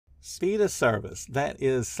Speed of service. That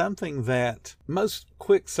is something that most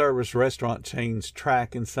quick service restaurant chains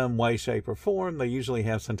track in some way, shape, or form. They usually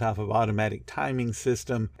have some type of automatic timing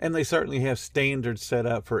system, and they certainly have standards set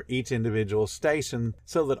up for each individual station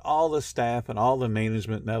so that all the staff and all the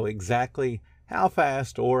management know exactly how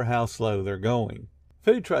fast or how slow they're going.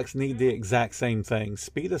 Food trucks need the exact same thing.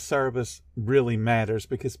 Speed of service really matters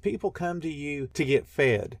because people come to you to get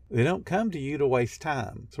fed. They don't come to you to waste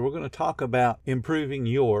time. So we're going to talk about improving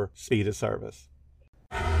your speed of service.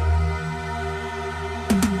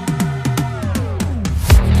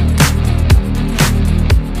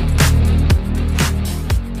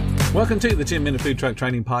 Welcome to the 10-Minute Food Truck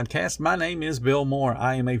Training Podcast. My name is Bill Moore.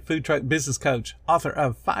 I am a food truck business coach, author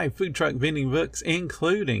of 5 food truck vending books,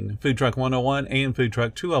 including Food Truck 101 and Food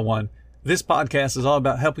Truck 201. This podcast is all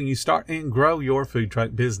about helping you start and grow your food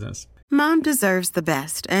truck business. Mom deserves the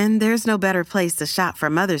best, and there's no better place to shop for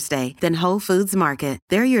Mother's Day than Whole Foods Market.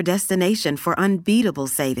 They're your destination for unbeatable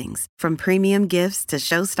savings, from premium gifts to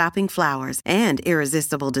show-stopping flowers and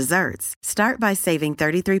irresistible desserts. Start by saving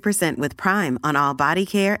 33% with Prime on all body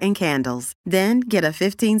care and candles. Then get a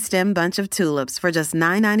 15-stem bunch of tulips for just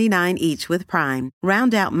 $9.99 each with Prime.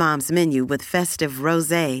 Round out Mom's menu with festive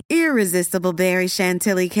rosé, irresistible berry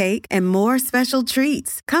chantilly cake, and more special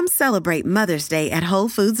treats. Come celebrate Mother's Day at Whole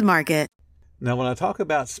Foods Market. Now, when I talk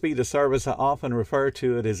about speed of service, I often refer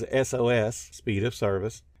to it as SOS, speed of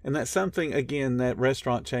service. And that's something, again, that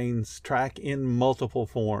restaurant chains track in multiple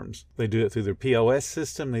forms. They do it through their POS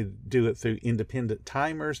system. They do it through independent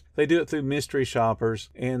timers. They do it through mystery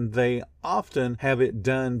shoppers. And they often have it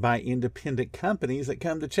done by independent companies that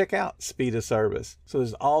come to check out speed of service. So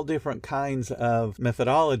there's all different kinds of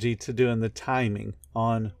methodology to doing the timing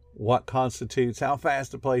on what constitutes how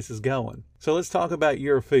fast a place is going. So let's talk about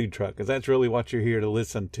your food truck, because that's really what you're here to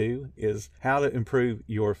listen to, is how to improve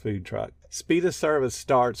your food truck. Speed of service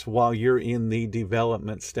starts while you're in the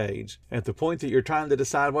development stage. At the point that you're trying to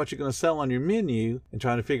decide what you're going to sell on your menu and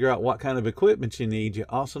trying to figure out what kind of equipment you need, you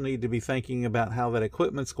also need to be thinking about how that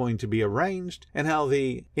equipment's going to be arranged and how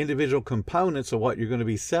the individual components of what you're going to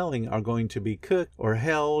be selling are going to be cooked or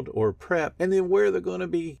held or prepped, and then where they're going to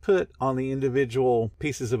be put on the individual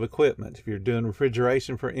pieces of equipment. If you're doing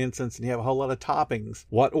refrigeration, for instance, and you have a whole lot of toppings,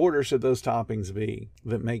 what order should those toppings be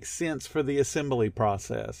that makes sense for the assembly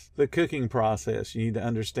process? The cooking process, you need to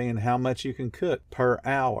understand how much you can cook per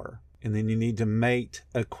hour. And then you need to mate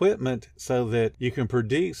equipment so that you can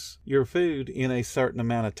produce your food in a certain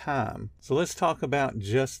amount of time. So let's talk about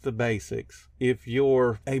just the basics. If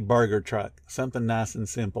you're a burger truck, something nice and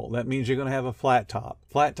simple, that means you're going to have a flat top.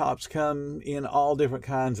 Flat tops come in all different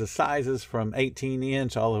kinds of sizes, from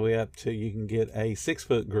 18-inch all the way up to you can get a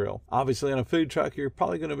 6-foot grill. Obviously, on a food truck, you're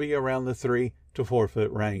probably going to be around the 3 to 4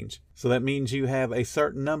 foot range. So that means you have a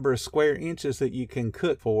certain number of square inches that you can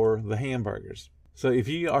cook for the hamburgers. So if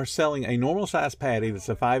you are selling a normal size patty that's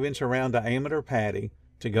a 5-inch around diameter patty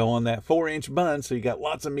to go on that 4-inch bun, so you got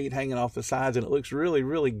lots of meat hanging off the sides and it looks really,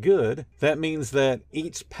 really good, that means that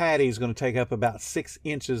each patty is going to take up about 6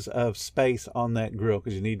 inches of space on that grill,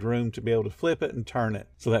 because you need room to be able to flip it and turn it.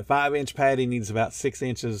 So that 5-inch patty needs about 6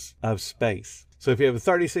 inches of space. So if you have a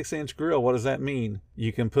 36-inch grill, what does that mean?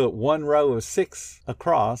 You can put one row of 6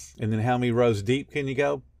 across, and then how many rows deep can you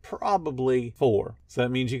go? Probably 4. So that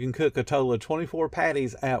means you can cook a total of 24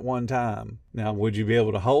 patties at one time. Now, would you be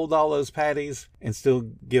able to hold all those patties and still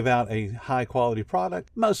give out a high quality product?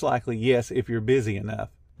 Most likely, yes, if you're busy enough.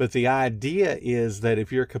 But the idea is that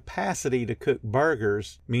if your capacity to cook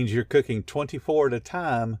burgers means you're cooking 24 at a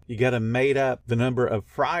time, you got to mate up the number of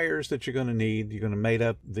fryers that you're going to need. You're going to mate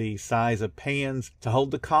up the size of pans to hold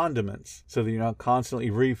the condiments so that you're not constantly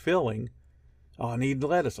refilling. Oh, I need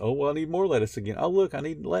lettuce. Oh, well, I need more lettuce again. Oh, look, I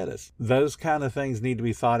need lettuce. Those kind of things need to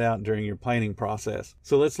be thought out during your planning process.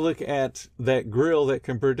 So let's look at that grill that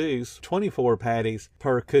can produce 24 patties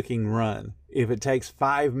per cooking run. If it takes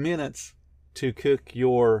 5 minutes to cook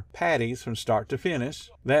your patties from start to finish,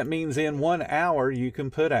 that means in 1 hour you can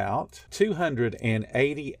put out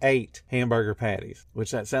 288 hamburger patties,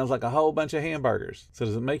 which that sounds like a whole bunch of hamburgers. So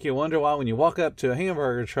does it make you wonder why when you walk up to a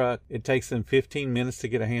hamburger truck, it takes them 15 minutes to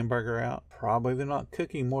get a hamburger out? Probably they're not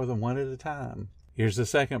cooking more than one at a time. Here's the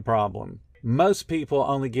second problem. Most people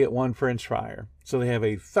only get one French fryer. So they have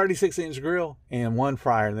a 36-inch grill and one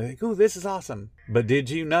fryer, and they think, ooh, this is awesome. But did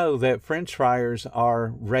you know that French fryers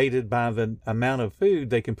are rated by the amount of food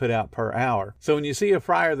they can put out per hour? So when you see a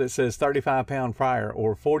fryer that says 35-pound fryer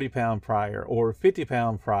or 40-pound fryer or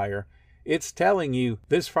 50-pound fryer, it's telling you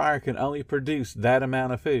this fryer can only produce that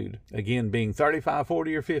amount of food. Again, being 35,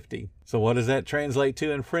 40, or 50. So what does that translate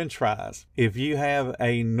to in French fries? If you have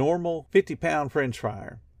a normal 50-pound French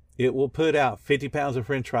fryer, it will put out 50 pounds of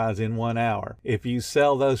french fries in 1 hour. If you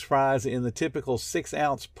sell those fries in the typical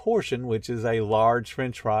 6-ounce portion, which is a large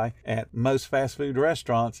french fry at most fast food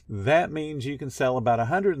restaurants, that means you can sell about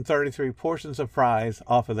 133 portions of fries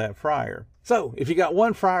off of that fryer. So if you got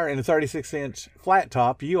one fryer and a 36-inch flat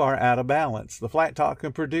top, you are out of balance. The flat top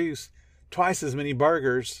can produce twice as many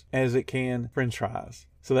burgers as it can french fries.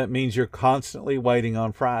 So that means you're constantly waiting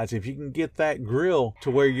on fries. If you can get that grill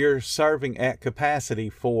to where you're serving at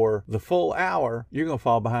capacity for the full hour, you're going to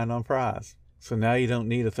fall behind on fries. So now you don't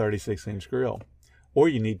need a 36-inch grill, or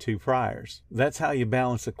you need 2 fryers. That's how you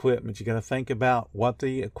balance equipment. You got to think about what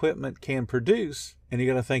the equipment can produce, and you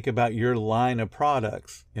got to think about your line of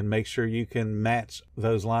products and make sure you can match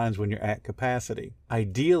those lines when you're at capacity.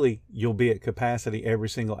 Ideally, you'll be at capacity every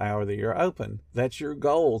single hour that you're open. That's your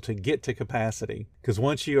goal, to get to capacity. Because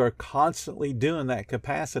once you are constantly doing that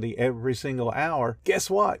capacity every single hour, guess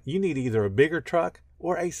what? You need either a bigger truck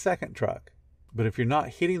or a second truck. But if you're not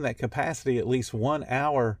hitting that capacity at least 1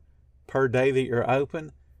 hour per day that you're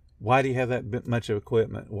open, why do you have that much of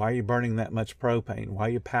equipment? Why are you burning that much propane? Why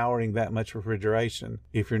are you powering that much refrigeration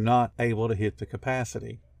if you're not able to hit the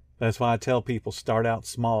capacity? That's why I tell people, start out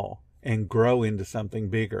small and grow into something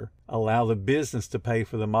bigger. Allow the business to pay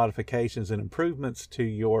for the modifications and improvements to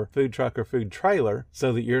your food truck or food trailer,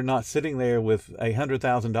 so that you're not sitting there with a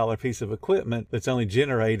 $100,000 piece of equipment that's only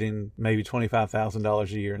generating maybe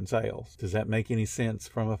 $25,000 a year in sales. Does that make any sense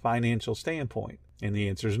from a financial standpoint? And the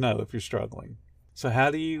answer is no if you're struggling. So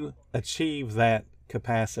how do you achieve that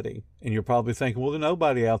capacity? And you're probably thinking, well,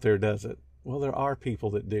 nobody out there does it. Well, there are people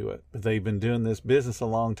that do it, but they've been doing this business a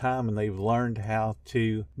long time, and they've learned how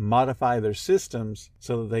to modify their systems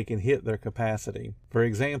so that they can hit their capacity. For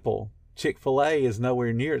example, Chick-fil-A is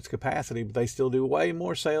nowhere near its capacity, but they still do way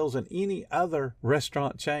more sales than any other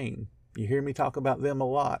restaurant chain. You hear me talk about them a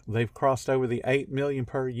lot. They've crossed over the 8 million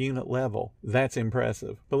per unit level. That's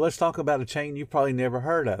impressive. But let's talk about a chain you've probably never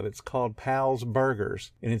heard of. It's called Pal's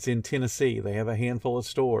Burgers, and it's in Tennessee. They have a handful of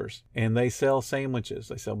stores, and they sell sandwiches.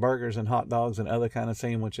 They sell burgers and hot dogs and other kind of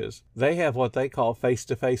sandwiches. They have what they call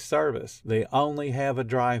face-to-face service. They only have a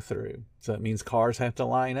drive-through. So that means cars have to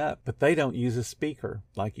line up, but they don't use a speaker.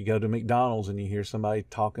 Like you go to McDonald's and you hear somebody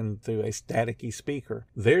talking through a staticky speaker.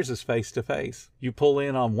 Theirs is face-to-face. You pull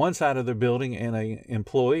in on one side of the building and an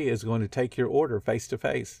employee is going to take your order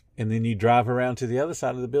face-to-face. And then you drive around to the other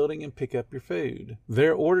side of the building and pick up your food.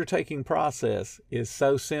 Their order taking process is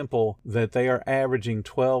so simple that they are averaging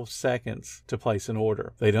 12 seconds to place an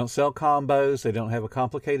order. They don't sell combos. They don't have a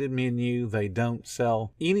complicated menu. They don't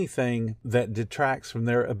sell anything that detracts from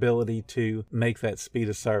their ability to make that speed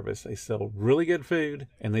of service. They sell really good food,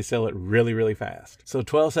 and they sell it really, really fast. So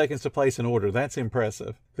 12 seconds to place an order, that's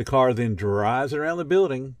impressive. The car then drives around the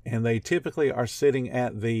building, and they typically are sitting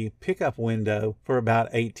at the pickup window for about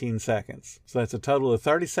 18 seconds. So that's a total of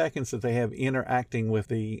 30 seconds that they have interacting with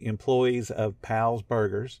the employees of Pal's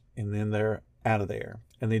Burgers, and then they're out of there.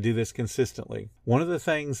 And they do this consistently. One of the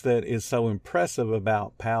things that is so impressive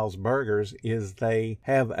about Pal's Burgers is they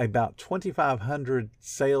have about 2,500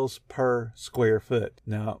 sales per square foot.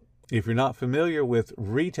 Now, if you're not familiar with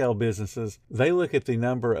retail businesses, they look at the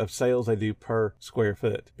number of sales they do per square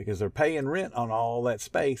foot because they're paying rent on all that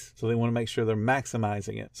space, so they want to make sure they're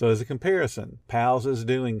maximizing it. So as a comparison, Pal's is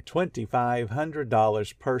doing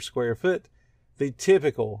 $2,500 per square foot. The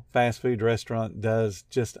typical fast food restaurant does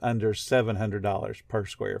just under $700 per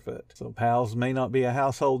square foot. So Pal's may not be a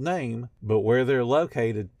household name, but where they're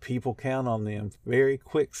located, people count on them. Very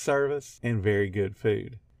quick service and very good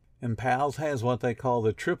food. And Pal's has what they call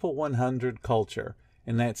the Triple 100 culture,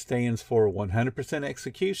 and that stands for 100%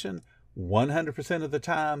 execution, 100% of the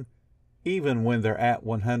time, even when they're at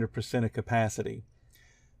 100% of capacity.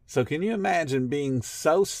 So can you imagine being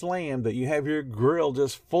so slammed that you have your grill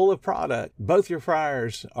just full of product, both your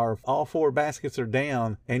fryers are, all 4 baskets are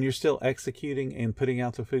down, and you're still executing and putting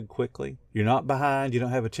out the food quickly? You're not behind, you don't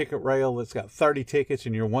have a ticket rail that's got 30 tickets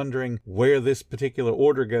and you're wondering where this particular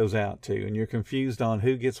order goes out to, and you're confused on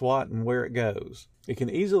who gets what and where it goes. It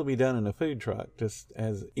can easily be done in a food truck, just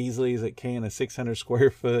as easily as it can a 600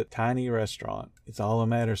 square foot tiny restaurant. It's all a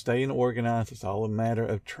matter of staying organized. It's all a matter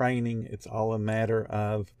of training. It's all a matter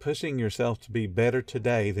of pushing yourself to be better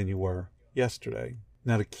today than you were yesterday.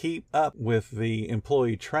 Now, to keep up with the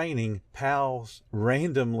employee training, Pal's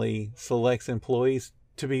randomly selects employees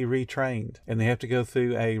to be retrained, and they have to go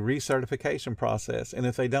through a recertification process, and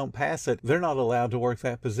if they don't pass it, they're not allowed to work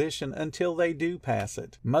that position until they do pass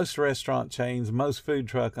it. Most restaurant chains, most food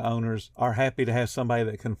truck owners are happy to have somebody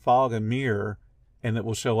that can fog a mirror and that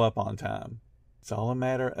will show up on time. It's all a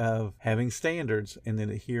matter of having standards and then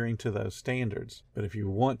adhering to those standards. But if you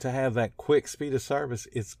want to have that quick speed of service,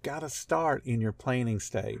 it's got to start in your planning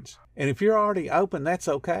stage. And if you're already open, that's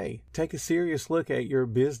okay. Take a serious look at your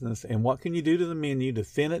business and what can you do to the menu to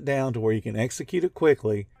thin it down to where you can execute it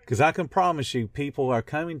quickly. Because I can promise you, people are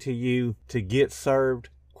coming to you to get served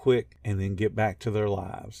quick and then get back to their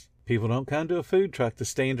lives. People don't come to a food truck to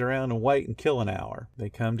stand around and wait and kill an hour. They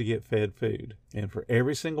come to get fed food. And for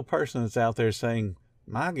every single person that's out there saying,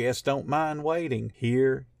 my guests don't mind waiting,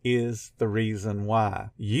 here is the reason why.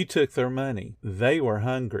 You took their money. They were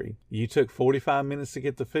hungry. You took 45 minutes to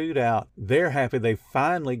get the food out. They're happy they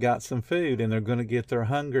finally got some food and they're going to get their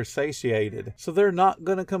hunger satiated. So they're not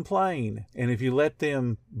going to complain. And if you let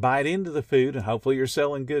them bite into the food, and hopefully you're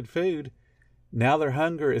selling good food, now their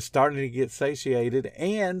hunger is starting to get satiated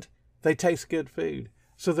and they taste good food.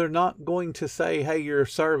 So they're not going to say, hey, your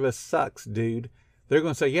service sucks, dude. They're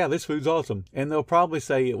going to say, yeah, this food's awesome. And they'll probably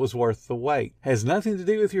say it was worth the wait. Has nothing to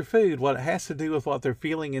do with your food. What it has to do with what they're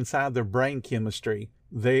feeling inside their brain chemistry.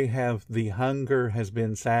 The hunger has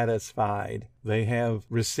been satisfied. They have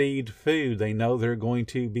received food. They know they're going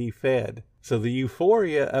to be fed. So the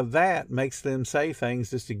euphoria of that makes them say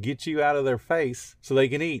things just to get you out of their face so they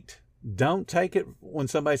can eat. Don't take it when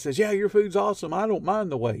somebody says, yeah, your food's awesome, I don't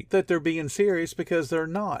mind the wait, that they're being serious, because they're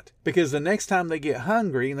not. Because the next time they get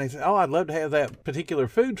hungry and they say, oh, I'd love to have that particular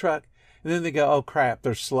food truck, and then they go, oh crap,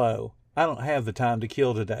 they're slow. I don't have the time to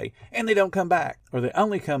kill today. And they don't come back. Or they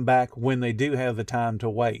only come back when they do have the time to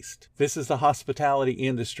waste. This is the hospitality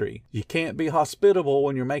industry. You can't be hospitable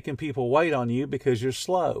when you're making people wait on you because you're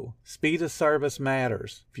slow. Speed of service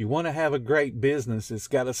matters. If you want to have a great business, it's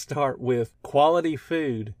got to start with quality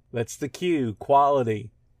food. That's the Q,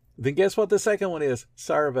 quality. Then guess what the second one is?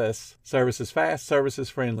 Service. Service is fast, service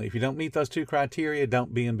is friendly. If you don't meet those two criteria,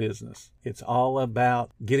 don't be in business. It's all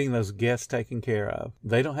about getting those guests taken care of.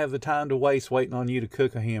 They don't have the time to waste waiting on you to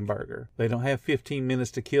cook a hamburger. They don't have 15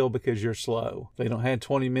 minutes to kill because you're slow. They don't have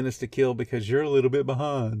 20 minutes to kill because you're a little bit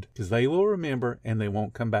behind. Because they will remember and they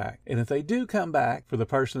won't come back. And if they do come back, for the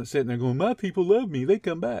person that's sitting there going, my people love me, they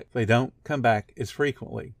come back. They don't come back as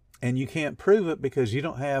frequently. And you can't prove it because you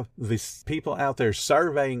don't have these people out there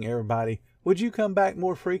surveying everybody. Would you come back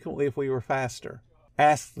more frequently if we were faster?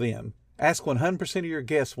 Ask them. Ask 100% of your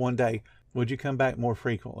guests one day, would you come back more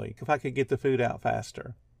frequently if I could get the food out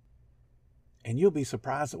faster? And you'll be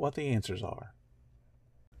surprised at what the answers are.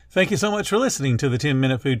 Thank you so much for listening to the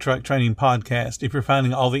 10-Minute Food Truck Training Podcast. If you're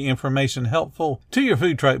finding all the information helpful to your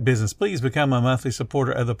food truck business, please become a monthly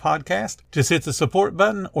supporter of the podcast. Just hit the support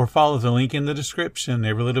button or follow the link in the description.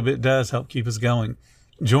 Every little bit does help keep us going.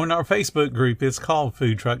 Join our Facebook group. It's called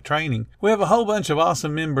Food Truck Training. We have a whole bunch of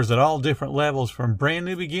awesome members at all different levels, from brand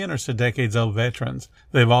new beginners to decades-old veterans.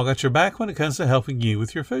 They've all got your back when it comes to helping you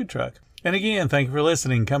with your food truck. And again, thank you for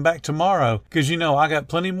listening. Come back tomorrow because you know I got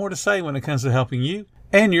plenty more to say when it comes to helping you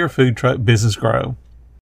and your food truck business grow.